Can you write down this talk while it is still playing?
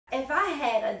if I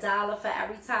had $1 for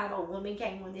every time a woman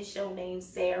came on this show named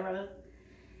Sarah,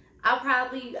 I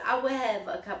would have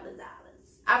a couple of dollars.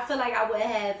 I feel like I would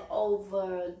have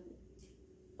over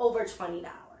 $20.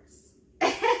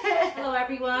 Hello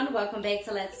everyone, welcome back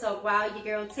to Let's Talk Wild. Your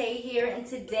girl Tay here, and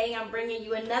today I'm bringing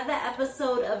you another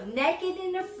episode of Naked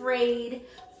and Afraid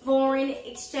Foreign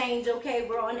Exchange. Okay,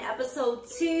 we're on episode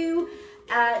 2,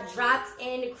 dropped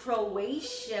in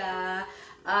Croatia,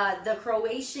 the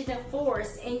Croatian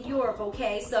force in Europe.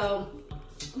 Okay, so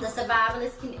the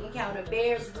survivalists can encounter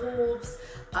bears, wolves,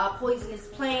 poisonous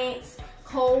plants,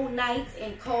 cold nights,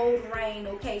 and cold rain.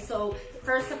 Okay, so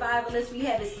first survivalist we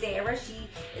have is Sarah. She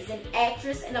is an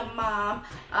actress and a mom.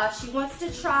 She wants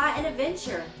to try an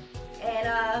adventure,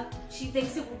 and she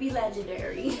thinks it will be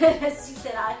legendary. She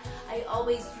said, I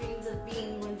always dreamed of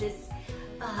being on this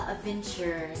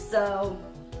adventure. So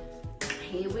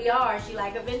here we are. She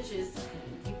like adventures.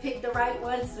 You picked the right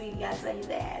one, sweetie, I tell you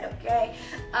that. Okay,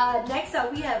 next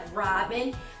up we have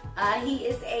Robin. He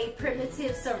is a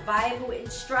primitive survival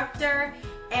instructor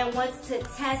and wants to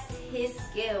test his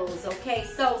skills. Okay,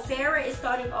 so Sarah is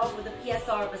starting off with a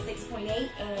PSR of a 6.8,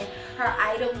 and her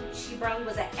item she brought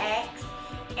was an axe.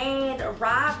 And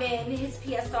Robin, his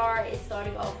PSR is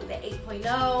starting off with an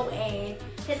 8.0, and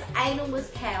his item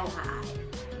was cowhide.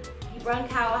 He brought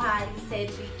cowhide. He said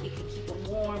it could keep him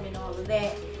warm and all of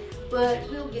that, but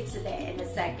we'll get to that in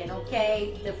a second.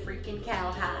 Okay, the freaking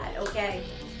cowhide. Okay.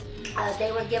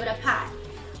 They were given a pot.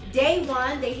 Day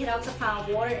 1, they hit out to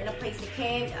find water and a place to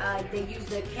camp. They used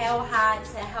the cowhide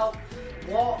to help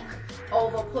walk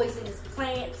over poisonous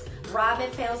plants.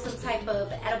 Robin found some type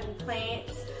of edible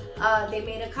plants. They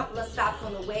made a couple of stops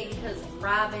on the way because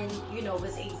Robin, you know,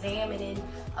 was examining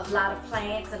a lot of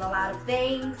plants and a lot of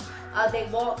things. They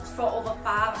walked for over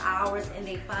 5 hours, and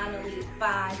they finally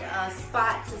find a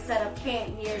spot to set up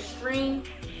camp near a stream.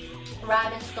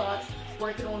 Robin starts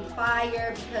working on the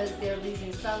fire because they're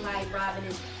losing sunlight. Robin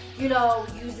is, you know,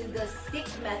 using the stick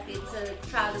method to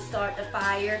try to start the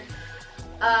fire.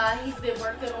 He's been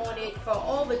working on it for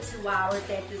over 2 hours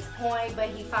at this point, but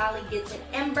he finally gets an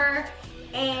ember,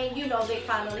 and you know, they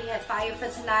finally have fire for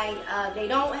tonight. They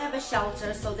don't have a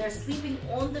shelter, so they're sleeping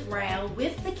on the ground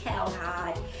with the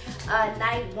cowhide.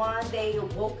 Night 1, they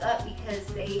woke up because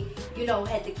they, you know,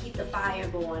 had to keep the fire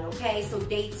going. Okay, so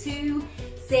day 2,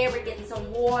 Sarah gets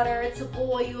some water to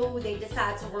boil. They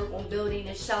decide to work on building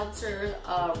a shelter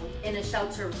in a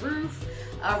shelter roof.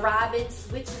 Robin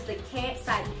switches the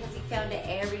campsite because he found an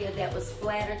area that was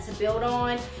flatter to build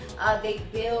on. They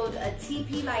build a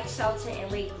teepee-like shelter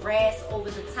and lay grass over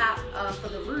the top for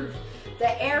the roof.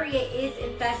 The area is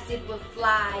infested with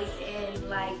flies and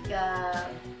like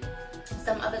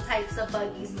some other types of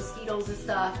buggies, mosquitoes and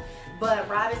stuff. But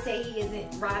Robin said he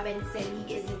isn't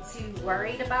too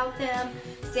worried about them.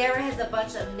 Sarah has a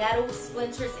bunch of nettle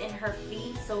splinters in her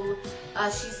feet, so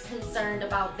she's concerned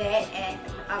about that. And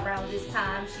around this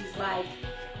time, she's like,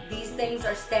 these things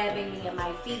are stabbing me in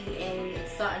my feet, and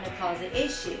it's starting to cause an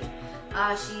issue.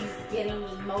 She's getting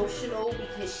emotional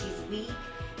because she's weak,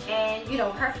 and you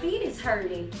know, her feet is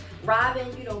hurting. Robin,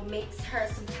 you know, makes her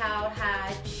some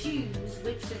cowhide shoes,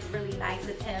 which was really nice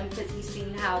of him because he's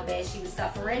seen how bad she was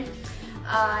suffering.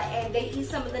 And they eat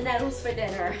some of the nettles for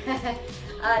dinner.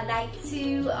 Night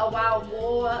 2, a wild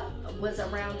boar was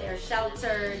around their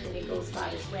shelter. Then it goes by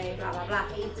this way, blah blah blah.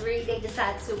 Day 3, they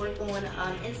decide to work on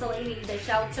insulating the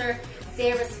shelter.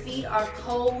 Sarah's feet are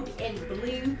cold and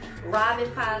blue.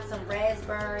 Robin finds some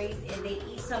raspberries, and they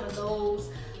eat some of those.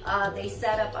 They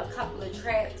set up a couple of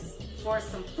traps for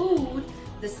some food,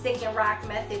 the stick and rock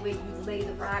method, where you lay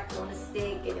the rock on a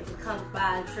stick, and if it comes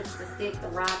by and trips the stick, the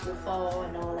rock will fall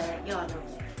and all that. Y'all know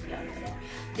that. Y'all know that.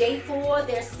 Day 4,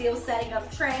 they're still setting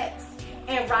up traps,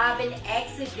 and Robin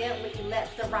accidentally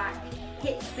lets the rock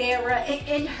hit Sarah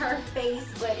in her face,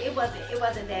 but it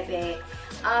wasn't that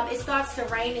bad. It starts to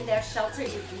rain, and their shelter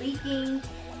is leaking,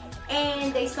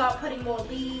 and they start putting more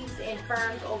leaves and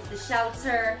ferns over the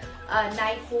shelter.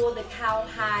 Night 4, the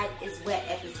cowhide is wet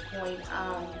at this point.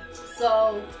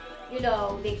 So, you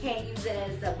know, they can't use it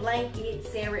as a blanket.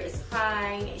 Sarah is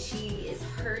crying. She is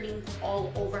hurting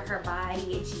all over her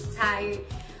body, and she's tired.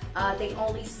 They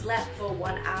only slept for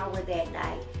 1 hour that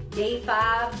night. Day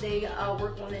 5, they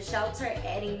work on the shelter,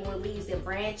 adding more leaves and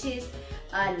branches.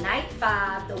 Night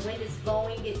 5, the wind is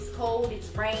blowing, it's cold,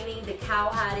 it's raining, the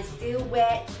cowhide is still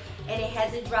wet, and it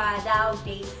hasn't dried out.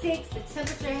 Day 6, the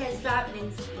temperature has dropped,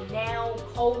 and it's now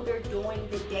colder during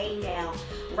the day now.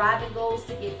 Robin goes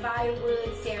to get firewood.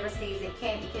 Sarah stays in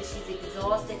camp because she's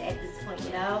exhausted at this point,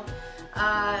 you know.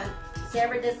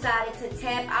 Sarah decided to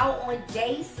tap out on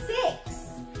day 6.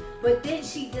 But then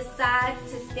she decides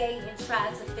to stay and try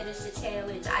to finish the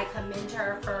challenge. I commend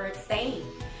her for staying.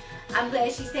 I'm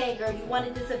glad she's saying, girl, you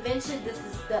wanted this adventure. This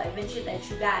is the adventure that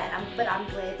you got. But I'm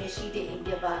glad that she didn't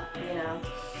give up, you know.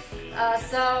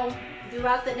 So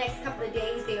throughout the next couple of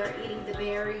days, they are eating the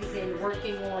berries and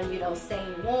working on, you know,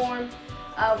 staying warm.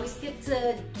 We skip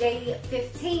to day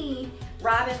 15.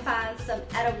 Robin finds some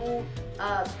edible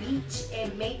beech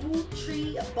and maple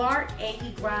tree bark, and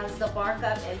he grinds the bark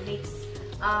up and makes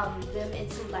them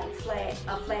into like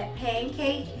a flat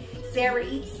pancake. Sarah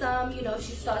eats some, you know,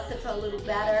 she starts to feel a little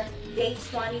better. Day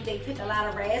 20, they pick a lot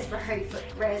of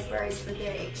raspberries for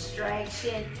their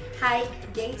extraction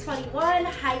hike. Day 21,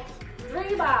 hike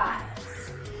 3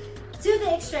 miles to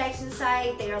the extraction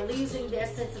site. They are losing their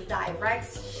sense of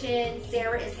direction.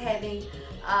 Sarah is having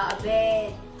a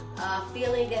bad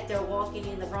feeling that they're walking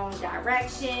in the wrong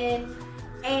direction.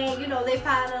 And, you know, they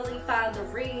finally find the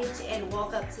ridge and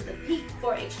walk up to the peak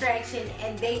for extraction,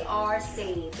 and they are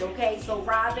saved, okay? So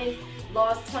Robin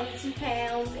lost 22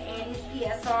 pounds, and his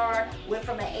PSR went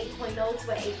from an 8.0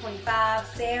 to an 8.5.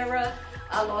 Sarah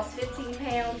lost 15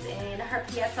 pounds, and her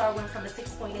PSR went from a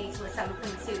 6.8 to a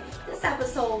 7.2. This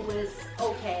episode was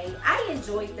okay. I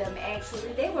enjoyed them,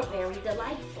 actually. They were very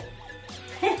delightful.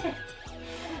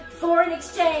 Foreign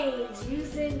exchange,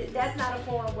 that's not a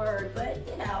foreign word, but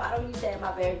you know, I don't use that in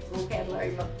my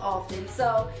vocabulary often.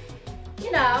 So,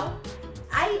 you know,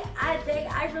 I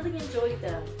really enjoyed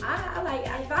them. I like,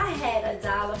 if I had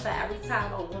 $1 for every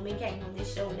time a woman came on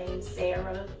this show named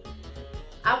Sarah,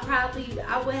 I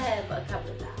would have a couple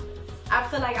of dollars. I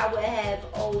feel like I would have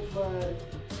over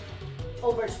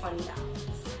 $20.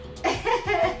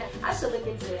 I should look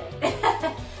into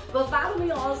it. But follow me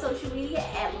on social media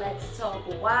at Let's Talk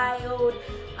Wild.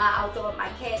 I'll throw up my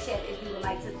Cash App if you would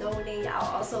like to donate.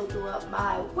 I'll also throw up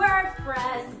my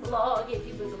WordPress blog if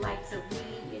you would like to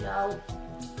read, you know,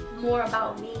 more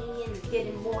about me and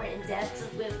getting more in depth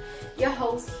with your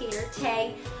host here,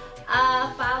 Tay.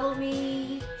 Follow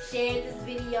me, share this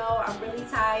video. I'm really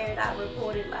tired. I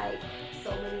recorded like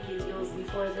so many videos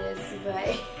before this,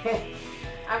 but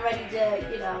I'm ready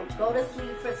to, you know, go to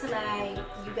sleep for tonight.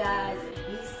 You guys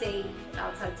be safe.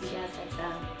 I'll talk to you guys next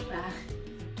time. Bye.